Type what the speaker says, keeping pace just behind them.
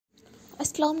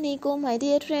Assalamu alaikum my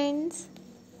dear friends.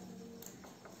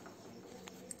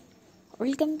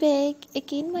 Welcome back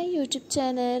again my YouTube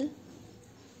channel.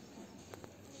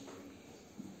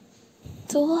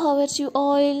 So how are you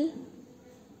all?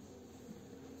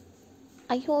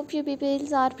 I hope you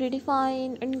people are pretty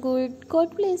fine and good.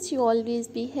 God bless you, always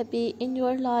be happy in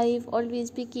your life, always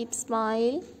be keep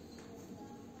smile.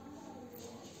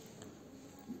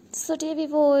 So dear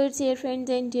viewers, dear friends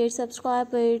and dear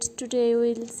subscribers, today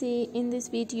we will see in this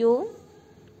video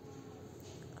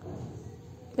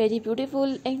very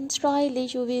beautiful and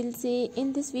stylish. You will see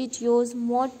in this video's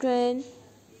modern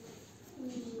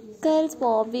girls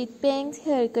bob with bangs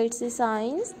haircut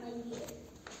designs.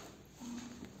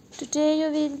 Today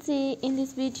you will see in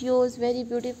this video's very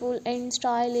beautiful and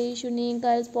stylish unique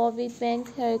girls bob with bangs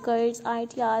haircuts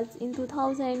ideas in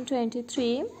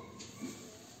 2023.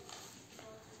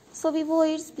 So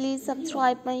viewers, please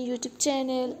subscribe my YouTube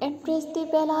channel and press the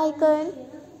bell icon.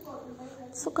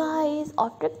 So guys,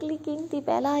 after clicking the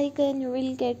bell icon, you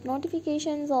will get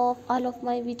notifications of all of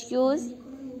my videos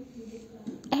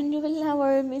and you will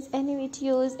never miss any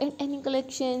videos and any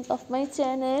collections of my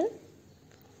channel.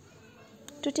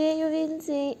 Today you will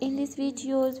see in this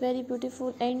videos very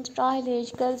beautiful and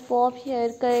stylish girls bob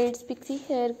haircuts, pixie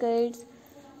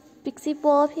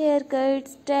bob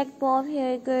haircuts, tag bob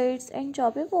haircuts and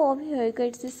choppy bob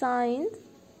haircuts designs.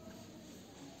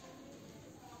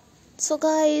 So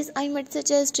guys, I might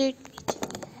suggest it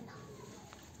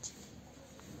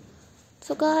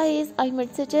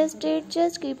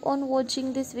just keep on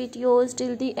watching these videos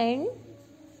till the end.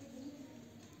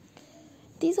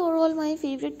 These are all my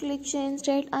favorite collections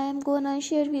that I am gonna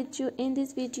share with you in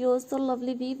this video. So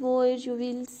lovely viewers, you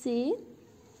will see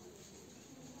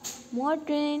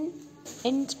modern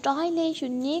and stylish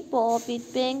unique bob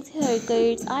with bangs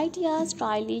haircuts ideas,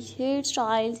 stylish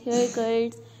hairstyles,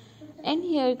 haircuts and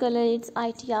hair colors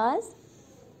ideas.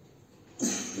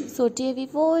 So dear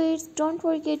viewers, don't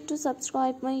forget to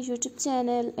subscribe my YouTube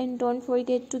channel and don't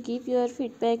forget to give your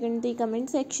feedback in the comment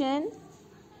section.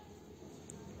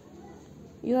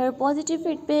 Your positive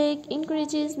feedback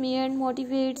encourages me and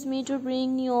motivates me to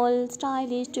bring you all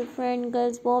stylish different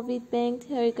girls bob with bangs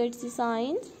haircut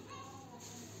designs.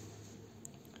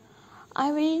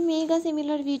 I will make a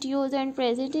similar videos and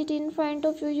present it in front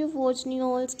of you. You watch new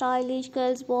all stylish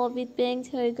girls bob with bangs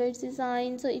haircut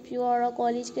designs. So if you are a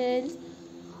college girls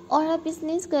or a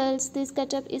business girls, this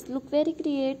setup is look very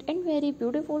creative and very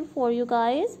beautiful for you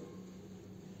guys.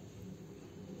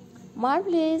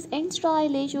 Marvelous and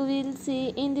stylish, you will see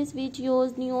in this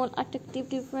videos new all attractive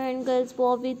different girls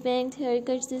bob with bangs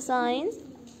haircut designs.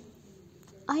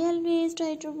 I always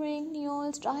try to bring new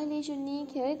all stylish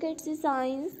unique haircut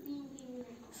designs.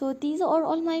 So these are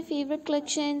all my favorite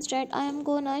collections that I am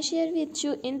gonna share with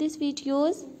you in these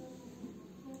videos.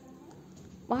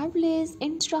 Marvelous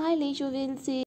and stylish, you will see